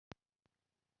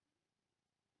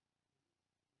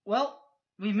Well,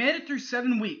 we made it through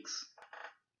 7 weeks.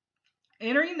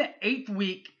 Entering the 8th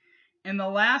week in the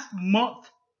last month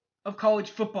of college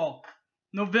football,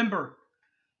 November.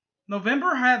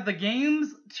 November had the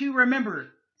games to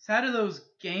remember. So how do those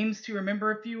games to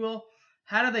remember, if you will,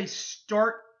 how do they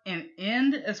start and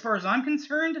end as far as I'm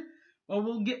concerned? Well,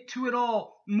 we'll get to it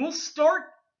all. And we'll start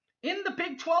in the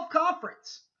Big 12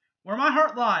 Conference, where my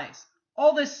heart lies.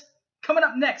 All this coming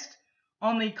up next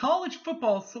on the College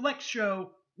Football Select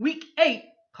Show, Week 8,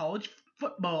 College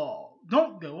Football.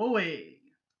 Don't go away.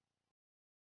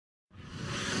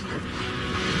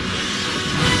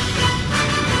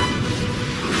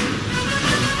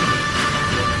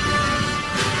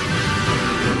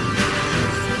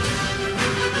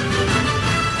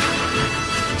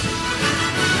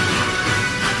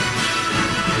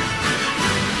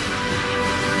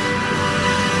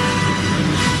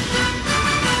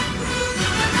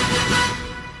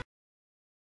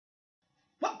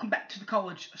 Welcome back to the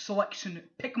College Selection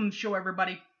Pickem Show,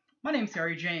 everybody. My name's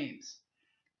Harry James.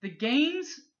 The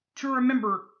games to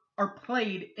remember are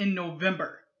played in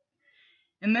November.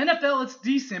 In the NFL, it's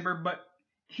December, but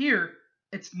here,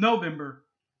 it's November.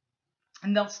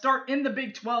 And they'll start in the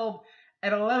Big 12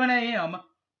 at 11 a.m.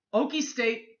 Okie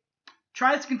State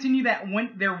tries to continue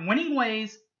their winning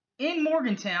ways in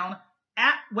Morgantown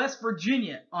at West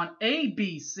Virginia on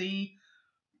ABC.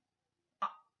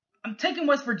 I'm taking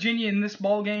West Virginia in this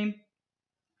ball game.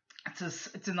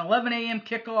 It's an 11 a.m.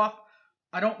 kickoff.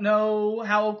 I don't know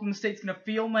how Oklahoma State's going to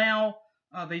feel now.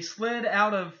 They slid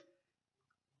out of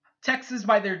Texas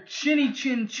by their chinny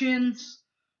chins.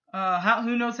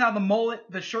 Who knows how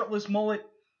the shirtless mullet,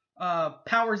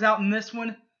 powers out in this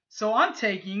one. So I'm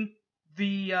taking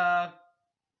the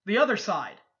other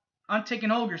side. I'm taking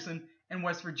Holgorsen and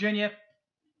West Virginia.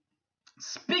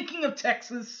 Speaking of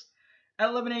Texas, at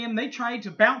 11 a.m., they tried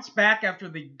to bounce back after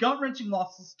the gut-wrenching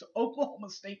losses to Oklahoma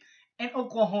State and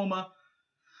Oklahoma.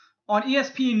 On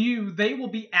ESPNU, they will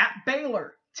be at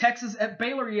Baylor. Texas at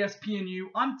Baylor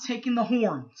ESPNU. I'm taking the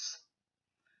Horns.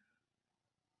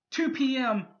 2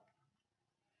 p.m.,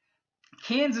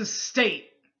 Kansas State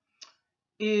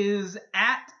is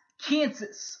at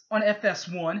Kansas on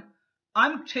FS1.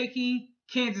 I'm taking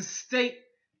Kansas State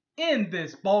in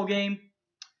this ball game.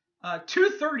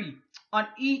 2:30 on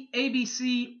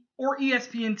ABC or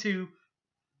ESPN2,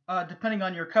 depending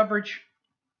on your coverage.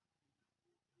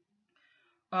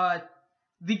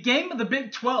 The game of the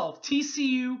Big 12,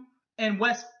 TCU and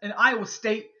Iowa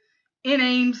State in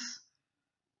Ames.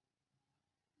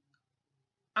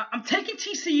 I'm taking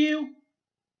TCU,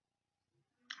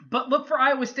 but look for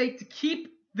Iowa State to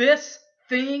keep this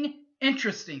thing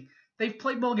interesting. They've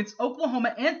played well against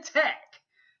Oklahoma and Tech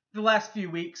the last few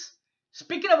weeks.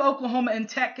 Speaking of Oklahoma and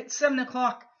Tech, at 7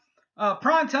 o'clock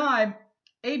prime time,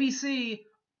 ABC,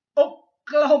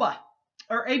 Oklahoma,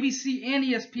 or ABC and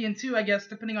ESPN2, I guess,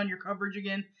 depending on your coverage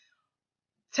again.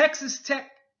 Texas Tech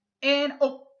and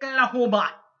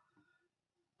Oklahoma.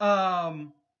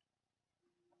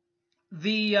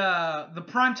 The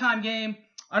primetime game.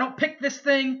 I don't pick this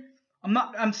thing.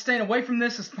 I'm staying away from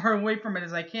this, as far away from it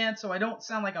as I can, so I don't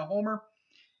sound like a homer.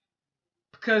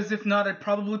 Because if not, I'd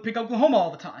probably pick Oklahoma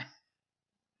all the time.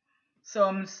 So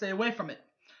I'm going to stay away from it.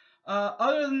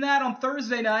 Other than that, on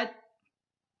Thursday night,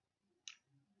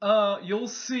 you'll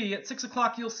see, at 6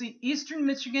 o'clock, you'll see Eastern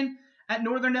Michigan at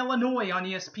Northern Illinois on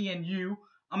ESPNU.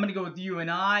 I'm going to go with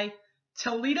UNI.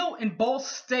 Toledo and Ball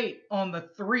State on the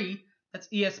 3. That's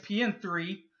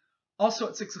ESPN3. Also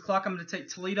at 6 o'clock, I'm going to take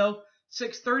Toledo.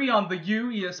 6:30 on the U,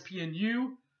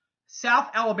 ESPNU. South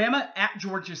Alabama at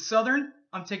Georgia Southern.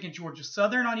 I'm taking Georgia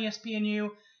Southern on ESPNU.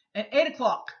 At 8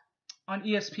 o'clock on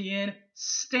ESPN,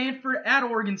 Stanford at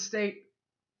Oregon State.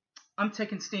 I'm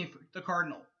taking Stanford, the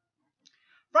Cardinal.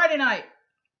 Friday night,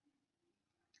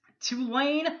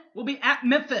 Tulane will be at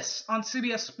Memphis on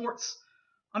CBS Sports.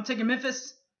 I'm taking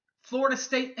Memphis, Florida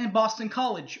State, and Boston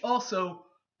College. Also,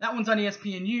 that one's on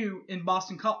ESPNU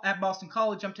at Boston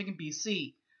College. I'm taking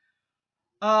BC.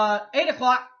 8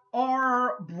 o'clock,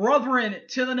 our brethren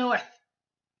to the north,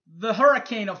 the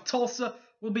Hurricane of Tulsa,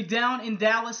 will be down in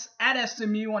Dallas at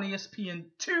SMU on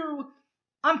ESPN2.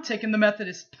 I'm taking the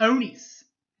Methodist Ponies.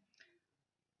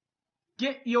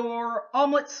 Get your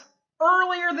omelets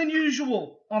earlier than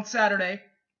usual on Saturday,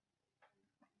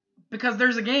 because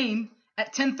there's a game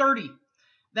at 10:30.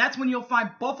 That's when you'll find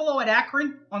Buffalo at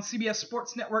Akron on CBS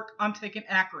Sports Network. I'm taking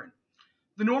Akron.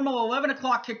 The normal 11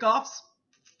 o'clock kickoffs.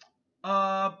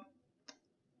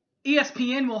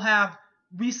 ESPN will have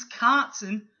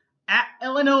Wisconsin at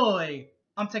Illinois.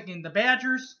 I'm taking the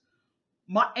Badgers.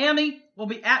 Miami will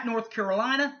be at North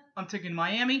Carolina. I'm taking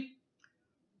Miami.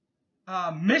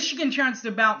 Michigan tries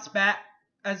to bounce back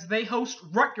as they host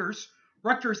Rutgers.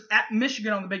 Rutgers at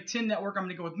Michigan on the Big Ten Network. I'm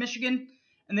going to go with Michigan.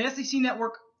 And the SEC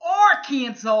Network,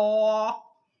 Arkansas,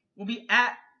 will be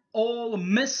at Ole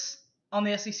Miss on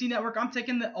the SEC Network. I'm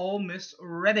taking the Ole Miss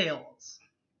Red Ales.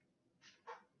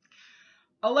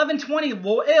 11:20,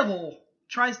 Louisville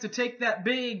tries to take that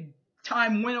big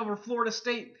time win over Florida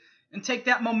State and take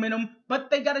that momentum, but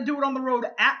they got to do it on the road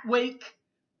at Wake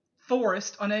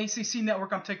Forest on the ACC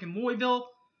Network. I'm taking Louisville.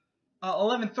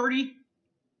 11:30,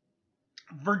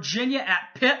 Virginia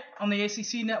at Pitt on the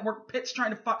ACC Network. Pitt's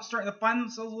starting to find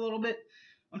themselves a little bit.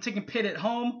 I'm taking Pitt at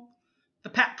home. The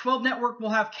Pac-12 Network will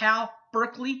have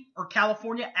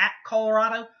California at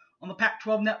Colorado on the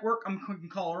Pac-12 Network. I'm taking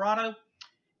Colorado.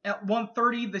 At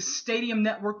 1:30, the Stadium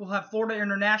Network will have Florida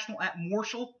International at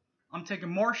Marshall. I'm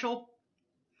taking Marshall.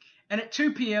 And at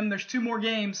 2 p.m., there's 2 more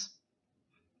games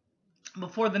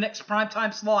before the next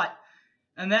primetime slot.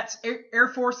 And that's Air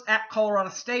Force at Colorado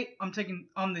State. I'm taking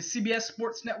on the CBS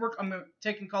Sports Network. I'm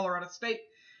taking Colorado State.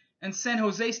 And San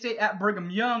Jose State at Brigham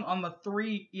Young on the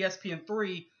ESPN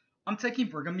 3. I'm taking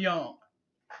Brigham Young.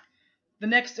 The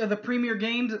next of the premier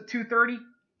games at 2:30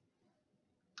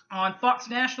 on Fox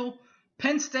National.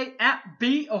 Penn State at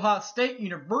Ohio State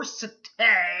University.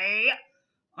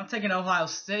 I'm taking Ohio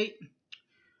State.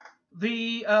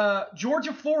 The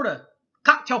Georgia-Florida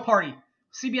cocktail party.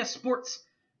 CBS Sports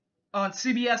on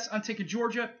CBS. I'm taking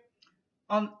Georgia.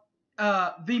 On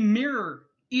the mirror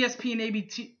ESPN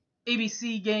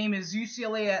ABC game is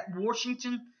UCLA at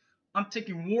Washington. I'm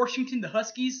taking Washington, the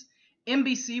Huskies.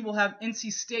 NBC will have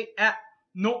NC State at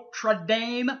Notre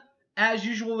Dame. As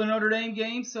usual, the Notre Dame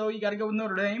game, so you got to go with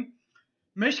Notre Dame.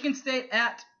 Michigan State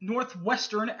at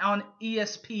Northwestern on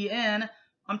ESPN.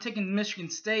 I'm taking Michigan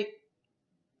State.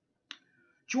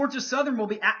 Georgia Southern will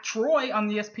be at Troy on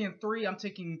the ESPN 3. I'm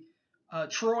taking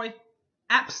Troy.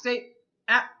 App State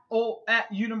at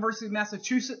University of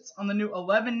Massachusetts on the new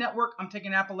 11 network. I'm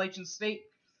taking Appalachian State.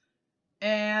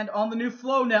 And on the new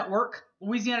Flow network,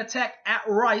 Louisiana Tech at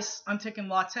Rice. I'm taking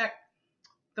La Tech.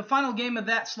 The final game of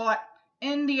that slot,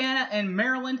 Indiana and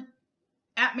Maryland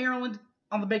at Maryland.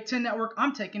 On the Big Ten Network,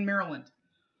 I'm taking Maryland.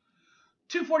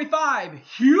 2:45,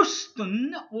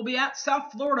 Houston will be at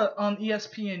South Florida on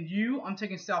ESPNU. I'm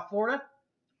taking South Florida.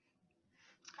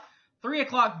 3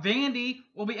 o'clock, Vandy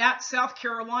will be at South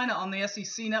Carolina on the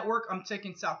SEC Network. I'm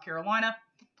taking South Carolina.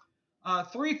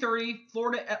 3:30,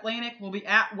 Florida Atlantic will be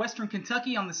at Western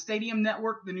Kentucky on the Stadium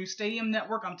Network, the new Stadium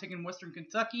Network. I'm taking Western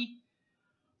Kentucky.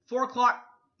 4 o'clock,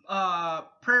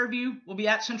 Prairie View will be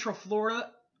at Central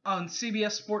Florida on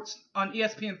CBS Sports on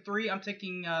ESPN 3. I'm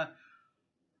taking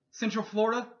Central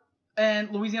Florida. And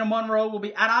Louisiana Monroe will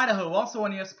be at Idaho, also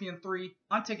on ESPN 3.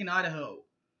 I'm taking Idaho.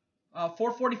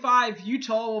 4:45,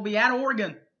 Utah will be at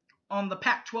Oregon on the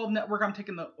Pac-12 Network. I'm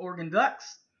taking the Oregon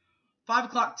Ducks. 5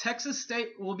 o'clock, Texas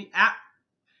State will be at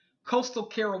Coastal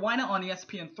Carolina on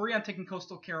ESPN 3. I'm taking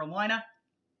Coastal Carolina.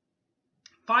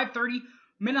 5:30,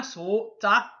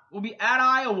 Minnesota will be at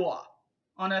Iowa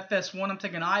on FS1. I'm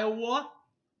taking Iowa.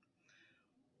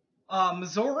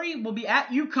 Missouri will be at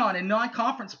UConn in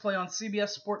non-conference play on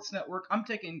CBS Sports Network. I'm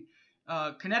taking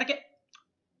Connecticut.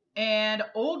 And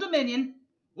Old Dominion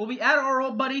will be at our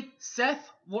old buddy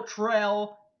Seth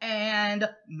Luttrell and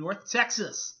North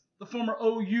Texas, the former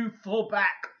OU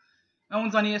fullback. That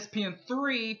one's on ESPN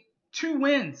 3. 2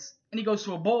 wins, and he goes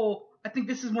to a bowl. I think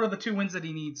this is one of the 2 wins that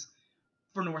he needs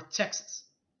for North Texas.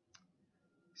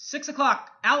 6 o'clock,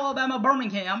 Alabama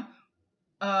Birmingham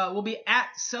will be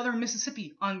at Southern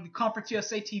Mississippi on Conference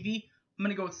USA TV. I'm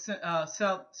going to go with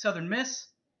Southern Miss.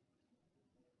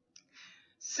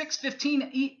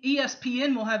 6:15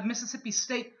 ESPN will have Mississippi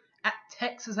State at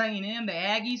Texas A&M, the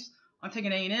Aggies. I'm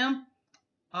taking A&M.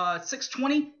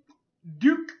 6:20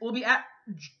 Duke will be at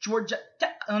Georgia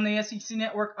Tech on the SEC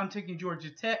Network. I'm taking Georgia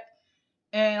Tech.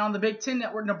 And on the Big Ten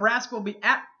Network, Nebraska will be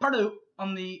at Purdue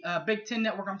on the Big Ten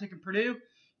Network. I'm taking Purdue.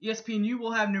 ESPNU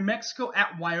will have New Mexico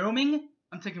at Wyoming.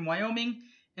 I'm taking Wyoming.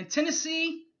 And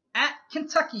Tennessee at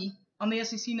Kentucky on the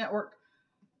SEC Network.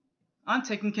 I'm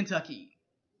taking Kentucky.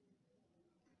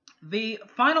 The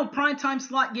final primetime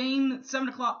slot game at 7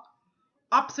 o'clock,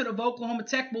 opposite of Oklahoma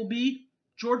Tech, will be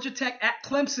Georgia Tech at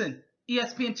Clemson.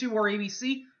 ESPN2 or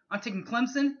ABC. I'm taking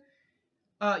Clemson.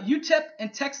 UTEP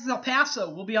and Texas El Paso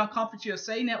will be on Conference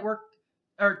USA Network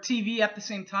or TV at the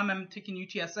same time. I'm taking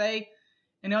UTSA.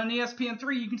 And on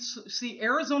ESPN3, you can see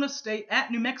Arizona State at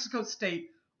New Mexico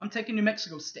State. I'm taking New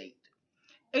Mexico State.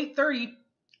 8:30,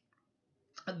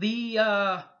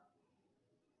 the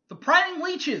Pride and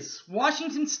Leeches,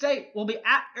 Washington State, will be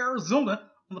at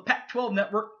Arizona on the Pac-12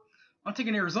 Network. I'm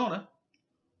taking Arizona.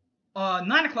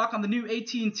 9 o'clock on the new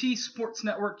AT&T Sports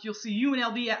Network, you'll see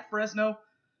UNLV at Fresno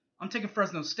I'm taking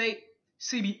Fresno State.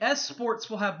 CBS Sports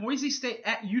will have Boise State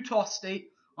at Utah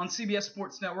State on CBS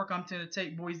Sports Network. I'm going to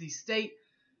take Boise State.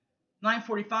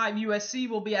 9:45 USC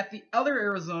will be at the other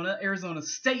Arizona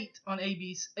State on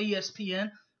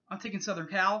ESPN. I'm taking Southern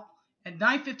Cal. At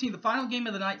 9:15, the final game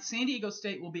of the night, San Diego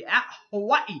State will be at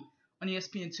Hawaii on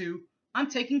ESPN2. I'm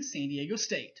taking San Diego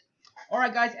State. All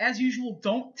right, guys, as usual,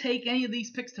 don't take any of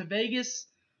these picks to Vegas.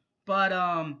 But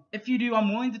if you do,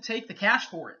 I'm willing to take the cash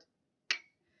for it.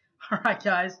 All right,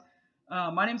 guys.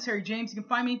 My name is Harry James. You can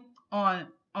find me on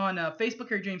Facebook,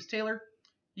 Harry James Taylor.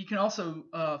 You can also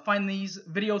find these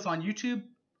videos on YouTube,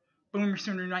 Boomer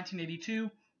Sooner 1982,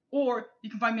 or you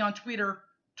can find me on Twitter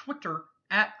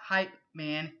at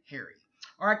HypeManHarry.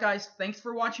 All right, guys. Thanks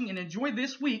for watching and enjoy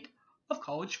this week of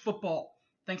college football.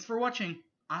 Thanks for watching.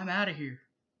 I'm out of here.